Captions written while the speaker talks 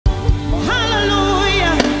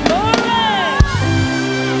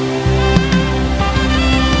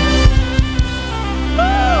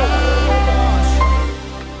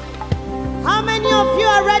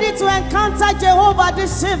Jehovah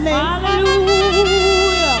this evening.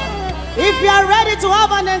 Hallelujah. If you are ready to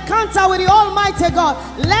have an encounter with the Almighty God,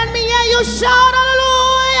 let me hear you shout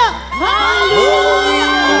hallelujah.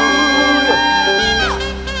 Hallelujah.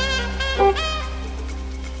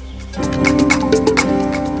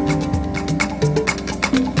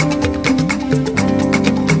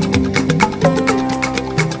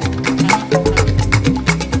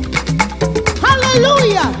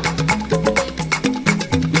 Hallelujah.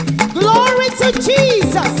 Glory to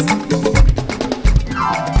Jesus.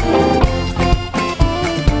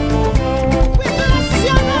 We bless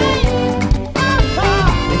your name, Abba.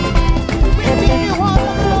 We give you all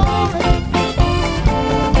the glory.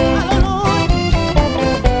 Hallelujah.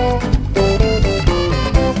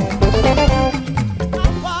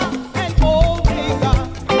 Alpha and Omega.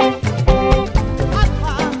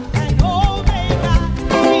 Alpha and Omega.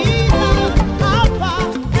 Jesus, Alpha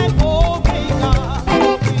and Omega.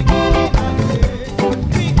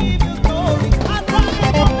 We give you glory. Alpha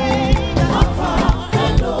and Omega. Alpha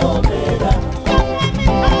and Omega. Your name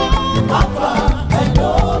is Alpha and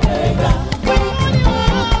Omega. We call you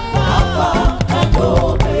Alpha and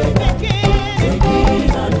Omega.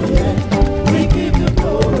 Beginning and the end. We give you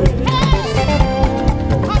glory.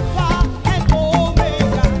 Alpha and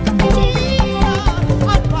Omega. Jesus,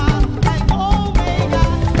 Alpha and Omega.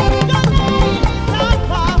 Your name is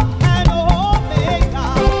Alpha and Omega.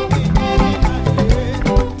 Beginning and the end.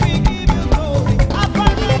 We give you glory. Alpha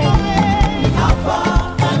and Omega. Alpha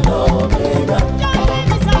and Omega. Your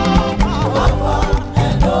name is Alpha. Alpha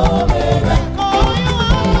and Omega. We call you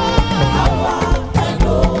Alpha and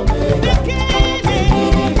Omega.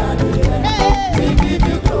 Beginning and the end. We give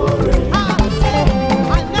you glory. I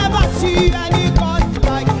never see any God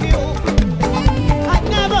like you. I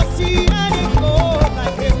never see any God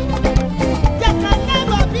like you. There can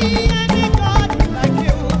never be any God like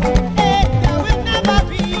you. There will never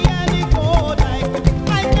be any God like you.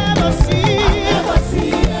 I never see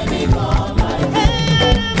any God like you.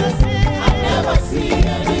 I never see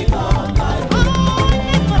any God like you.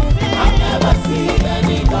 I never see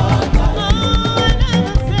any God like you.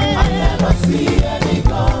 I never see any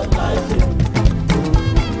God like you.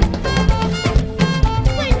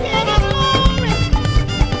 We give you glory.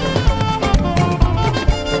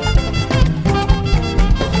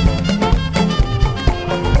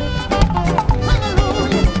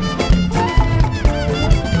 Hallelujah.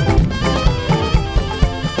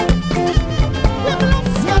 We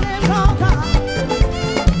bless your name, Lord God.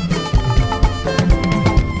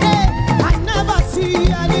 Hey, I never see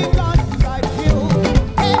any God like you.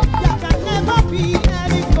 Hey, there can never be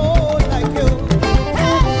any God like you.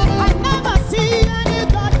 Hey, I never see any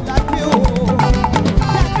God like you.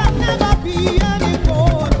 There can never be any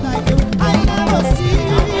God like you. I never see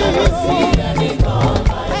any God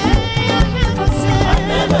like you. Hey, I never see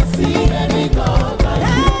any God like you.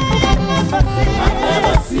 Hey, I never see any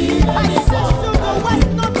God. I search to the west,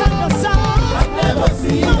 not to the south. I never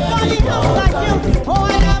see nobody else like you. Oh, I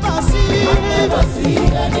never see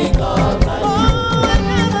any God like you. Oh, I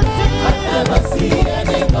never see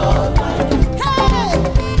any God like you. Hey,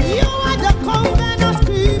 you are the covenant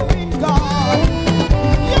keeping God.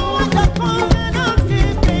 You are the covenant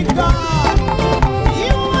keeping God.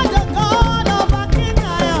 You are the God of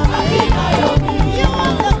Akinaya. You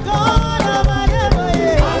are the God of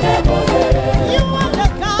Adeboye. You are the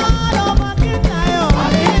God of Akinaya.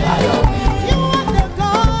 You are the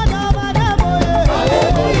God of Adeboye.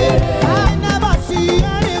 I never see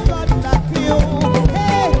any God like you.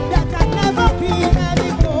 Hey, there can never be any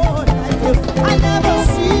God like you. I never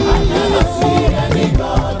see any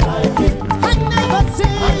God like you. I never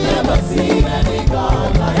see any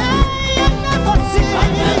God like you. Hey, I never see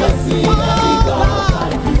any God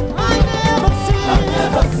like you. I never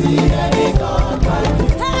see any God like you.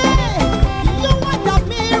 Hey, you are the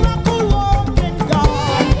miracle working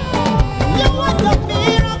God. You are the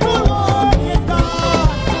miracle working God.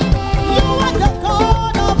 You are the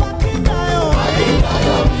God of Akintayo.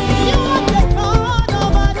 You are the God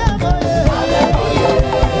of Adeboye.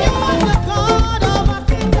 You are the God of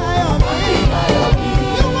Akintayo.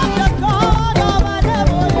 You are the God of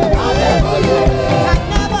Adeboye. I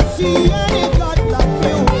never see any God like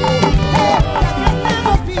you. Hey, there can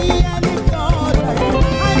never be any God like you.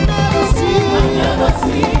 I never see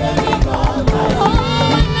any God like you. Oh,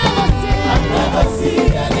 I never see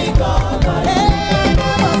any God like you. Hey,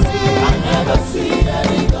 I never see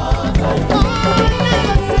any God like you. Oh,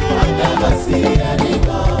 I never see any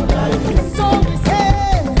God like you. So we say,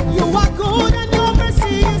 you are good and your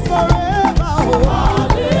mercy is forever. Oh,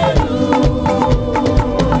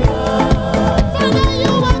 hallelujah. Father,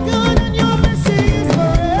 you are good and your mercy is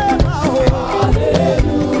forever. Oh,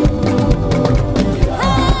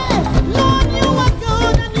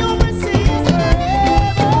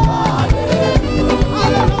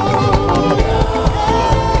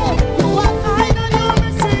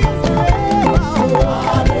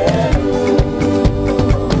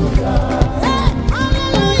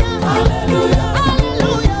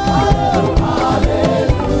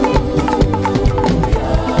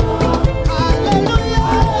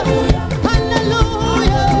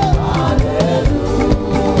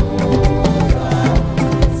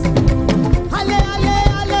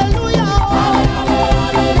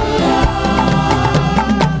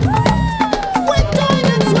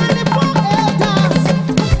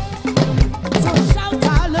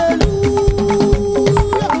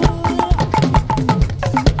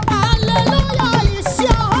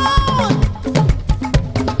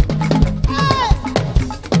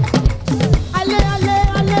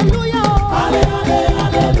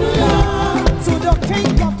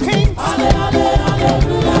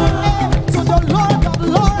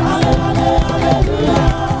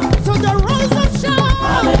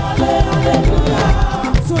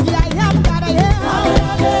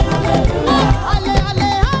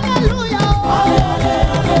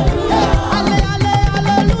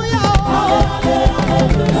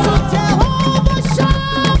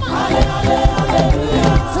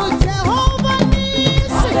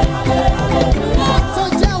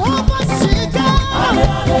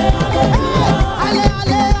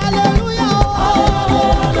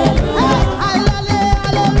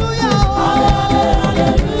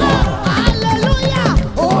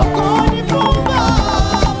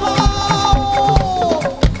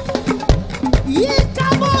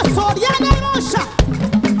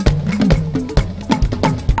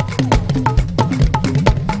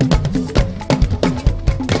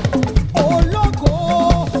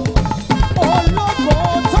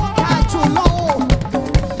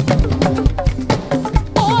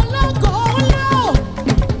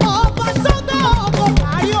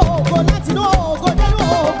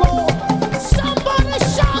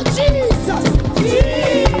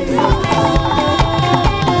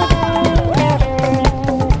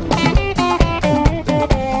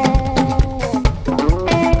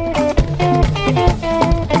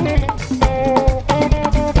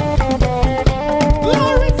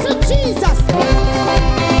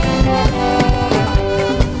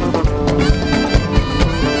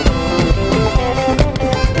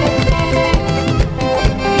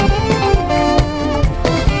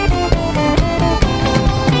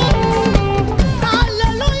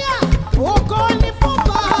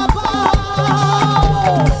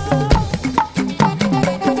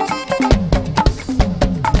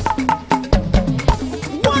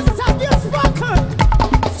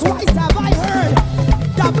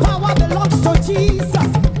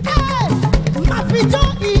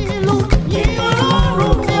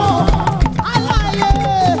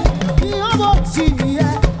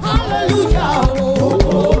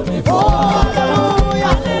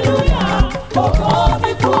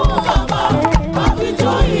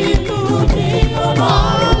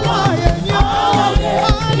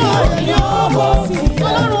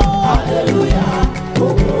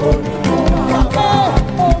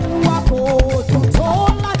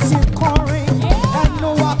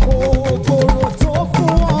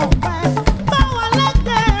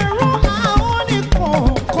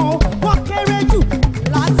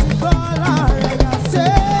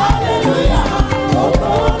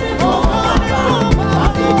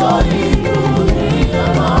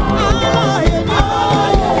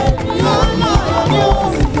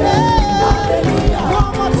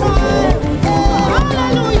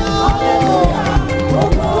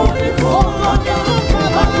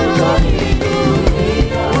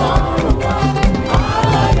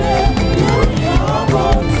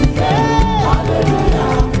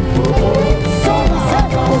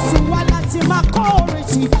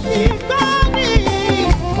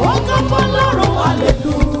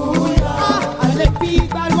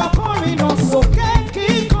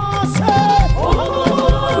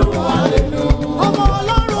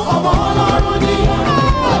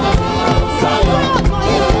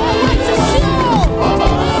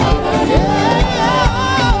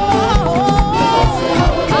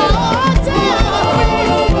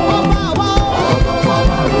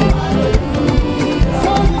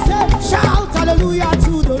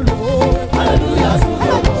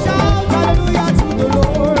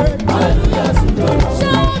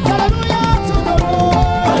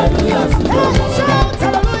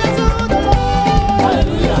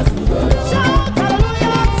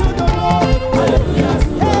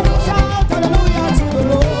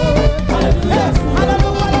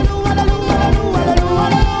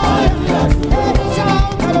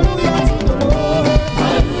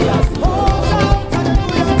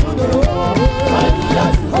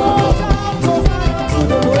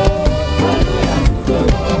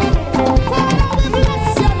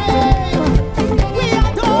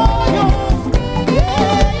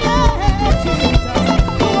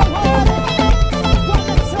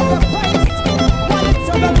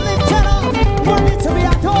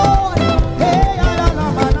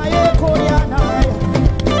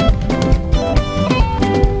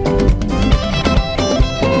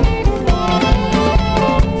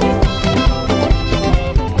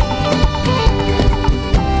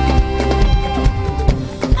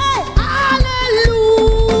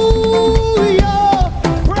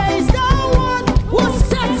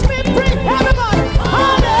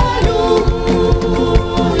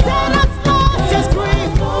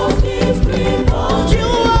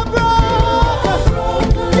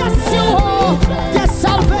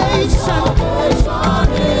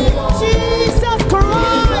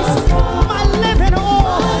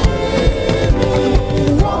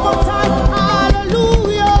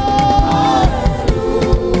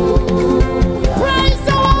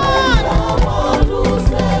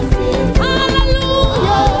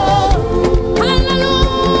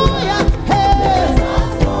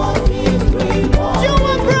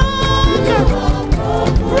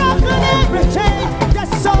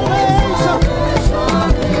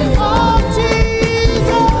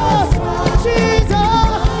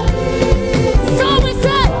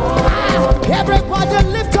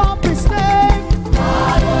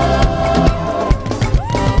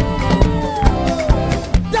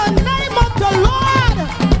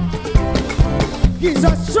 He's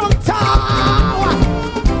a strong tower.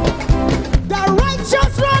 The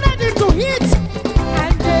righteous run into it,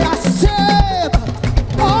 and they are saved.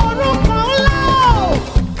 Orúkọ ńlá o,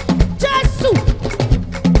 Jésù.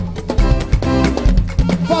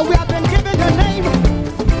 For we have been given a name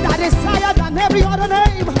that is higher than every other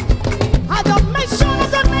name. At the mention of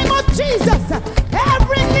the name of Jesus,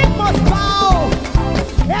 every knee must bow,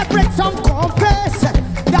 every tongue confess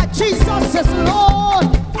that Jesus is Lord.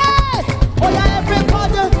 Hey, oh yeah,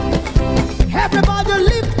 everybody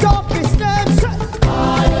lift up His name.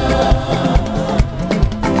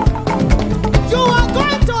 You are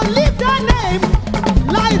going to lift that name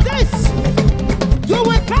like this. You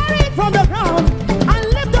will carry it from the ground and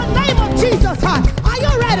lift the name of Jesus high. Are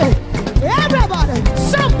you ready? Everybody,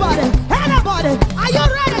 somebody, anybody, are you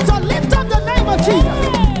ready to lift up the name of Jesus?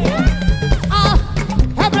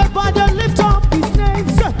 Everybody lift up His name.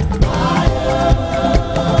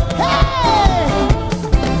 Hey!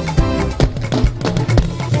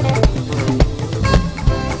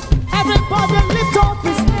 Everybody lift up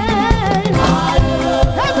His name.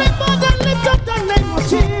 Everybody lift up the name of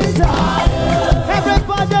Jesus.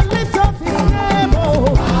 Everybody lift up His name.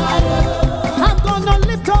 Oh, I'm gonna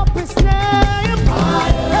lift up His name.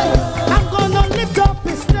 Hey, I'm gonna lift up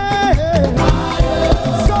His name.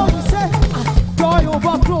 So you say, joy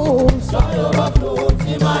overflows. Joy overflows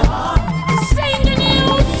in my heart. Sing the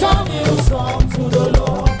new song. New song to the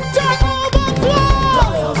Lord. Joy overflows.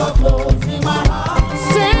 Joy overflows in my heart.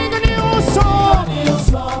 Sing a new song. New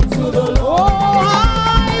song to the Lord. Oh,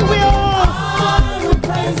 I will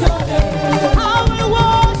praise your name. I will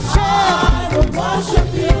worship. I will worship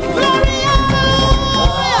you. Glory,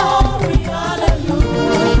 hallelujah. Glory,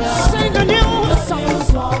 hallelujah. Sing a new song. New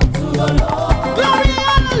song to the Lord. Glory,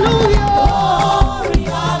 hallelujah. Glory,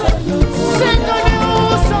 hallelujah. Sing a new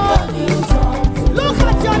song. New song to Look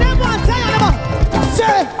at your neighbor and tell your neighbor.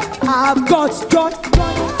 Say, I've got joy,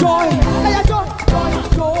 joy, joy. Hey, joy, joy,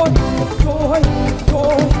 joy, joy,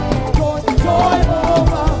 joy, joy, joy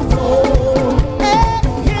overflow. Hey,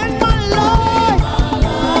 in my life.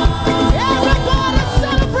 Everybody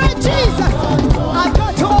celebrate Jesus. I've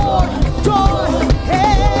got joy, joy,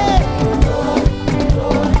 hey.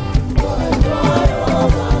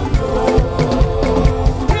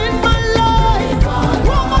 In my life.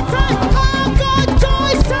 One more time. I've got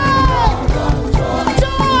joy, say.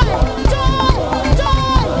 Joy, joy,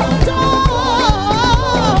 joy, joy.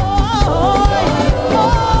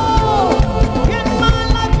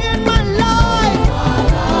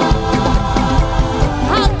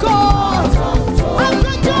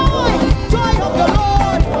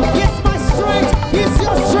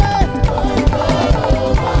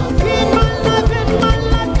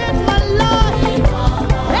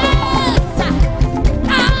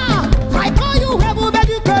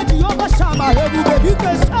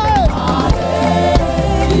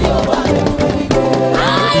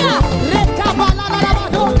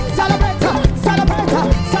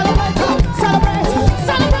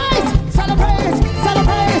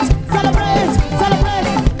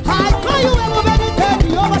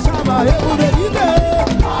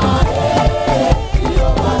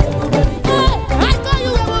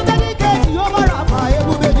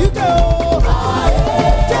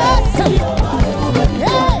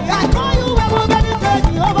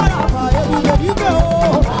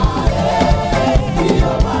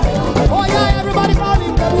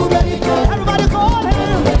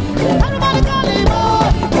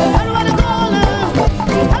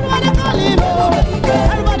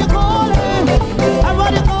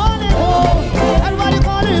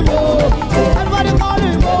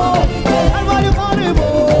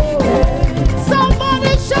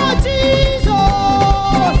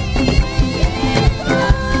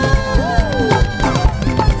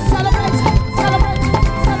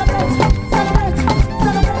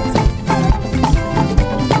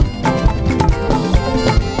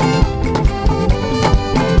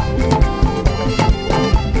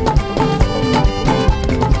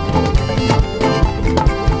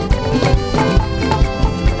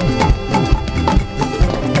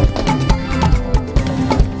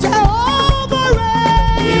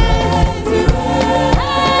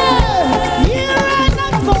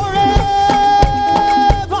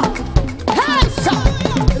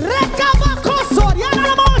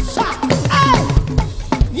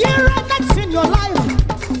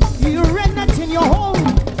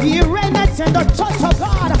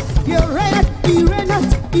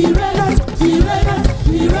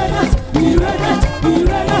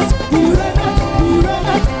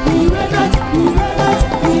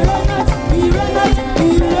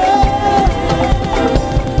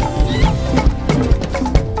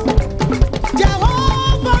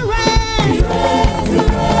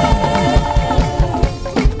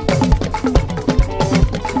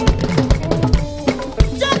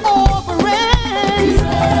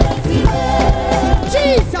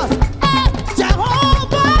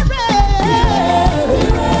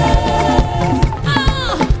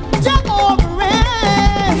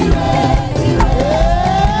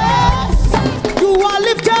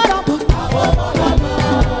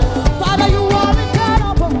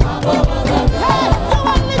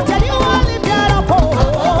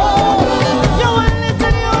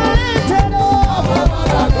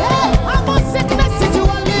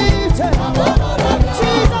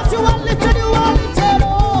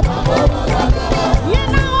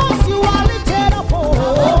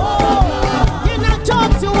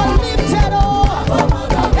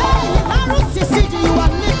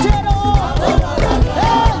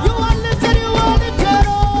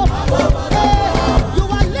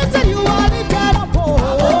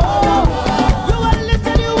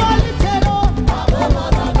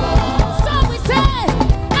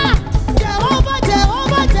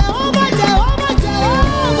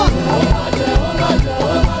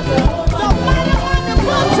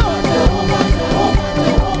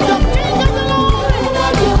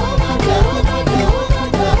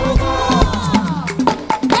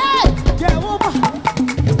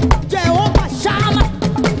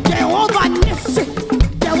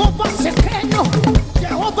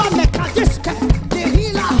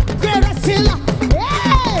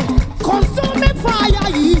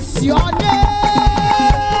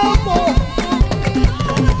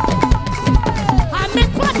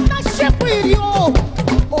 biribiri o.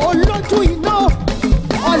 Olójú iná.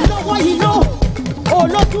 Ọlọ́wọ́ iná.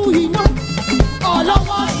 Olójú iná.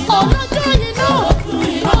 Ọlọ́wọ́ olójú iná.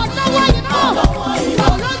 Ọlọ́wọ́ iná.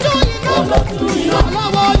 Olójú iná.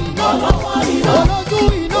 Ọlọ́wọ́ iná. Olójú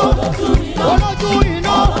iná. Olójú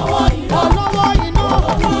iná. Ọlọ́wọ́ iná.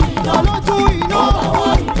 Olójú iná.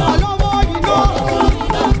 Ọlọ́wọ́ iná.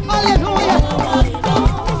 Hallelujah.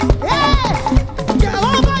 Yeah.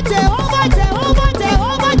 Jehovah, Jehovah, Jehovah,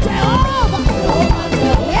 Jehovah, Jehovah.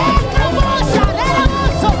 Yeah, come on, shout it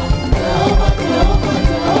out.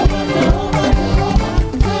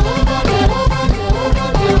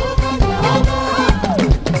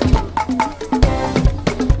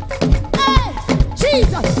 Hey,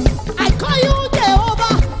 Jesus, I call you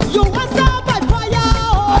Jehovah. You answer by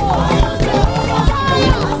fire.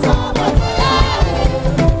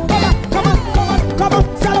 Come on, come on,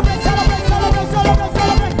 celebrate, celebrate, celebrate, celebrate,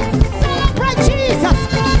 celebrate. Celebrate Jesus.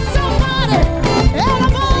 Somebody,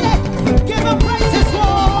 everybody, give him praise this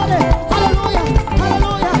morning. Hallelujah,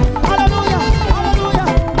 hallelujah, hallelujah, hallelujah,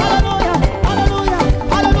 hallelujah, hallelujah,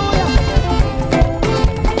 hallelujah.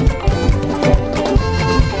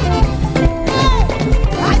 Hey,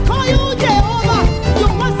 I call you Jehovah. You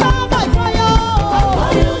answer by fire.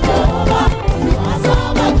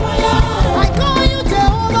 I call you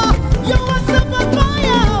Jehovah. You answer by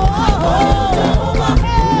fire.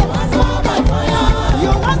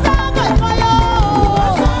 You answer by fire.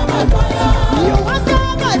 You answer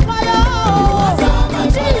by fire.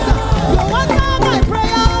 Jesus, you answer my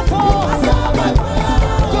prayers.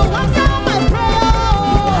 You answer my prayer.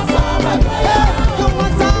 You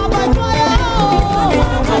answer by fire.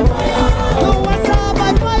 You answer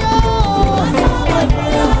by fire.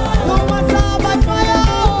 You answer by fire.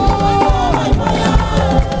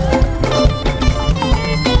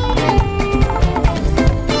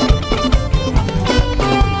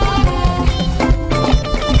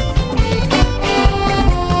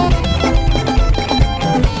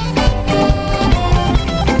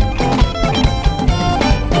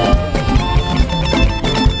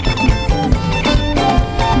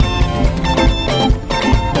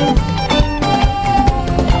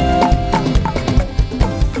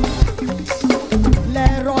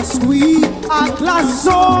 Let us sweep our glass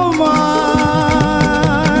of wine.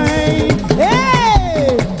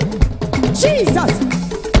 Hey, Jesus.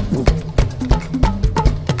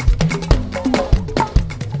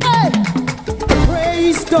 Hey,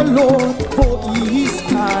 praise the Lord for His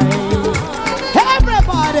kind.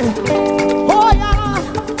 Everybody, oh yeah,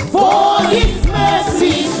 for His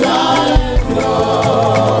mercy shall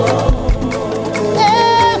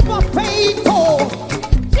ever faithful.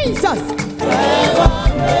 Jesus.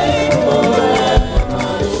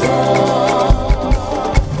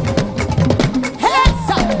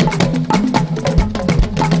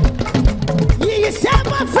 He is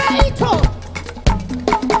ever faithful.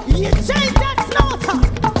 He changes not.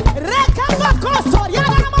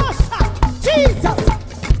 Jesus,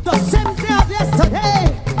 the same God yesterday,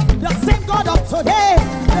 the same God of today,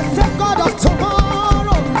 the same God of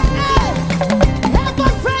tomorrow. Hey, ever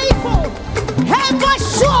faithful, ever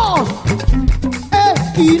sure. Hey,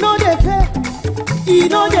 he know the pay, he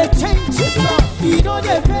know the change. He know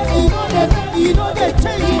the pay, he know the pay, he know the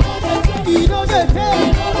change. He know the pay,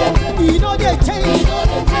 he know the change.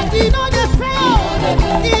 He know the fail,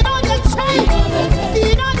 he know the change.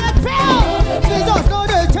 He know the fail. Jesus know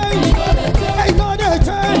the change. He know the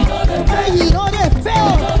change. He know the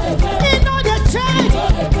fail. He know the change.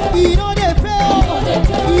 He know the fail.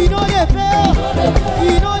 He know the fail.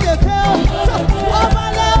 He know the fail. So,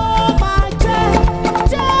 Obale o ma je,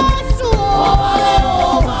 Jesu o.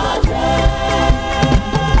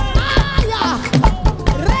 Aya,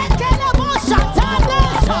 rekele mo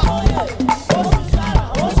shatanesa.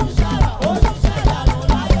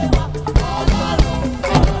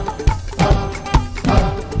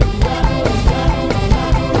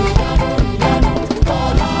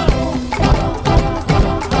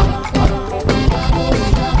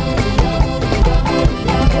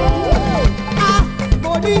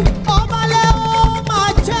 Obale o ma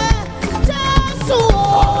je, Jesu o.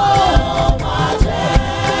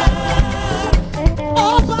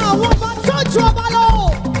 Ọba àwọn ọba tó ju ọba lọ.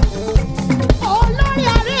 Olórí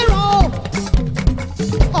àríran o.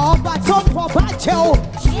 Ọba tó fọba jẹ o.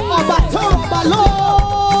 Ọba tó rọba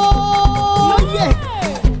lóyè.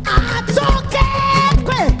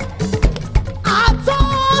 Àtọ́kẹ́pẹ́.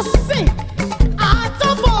 Àtọ́sìn.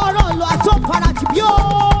 Àtọ́fọ̀rọ̀ lọ àtọ́farajì bí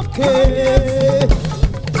òkè.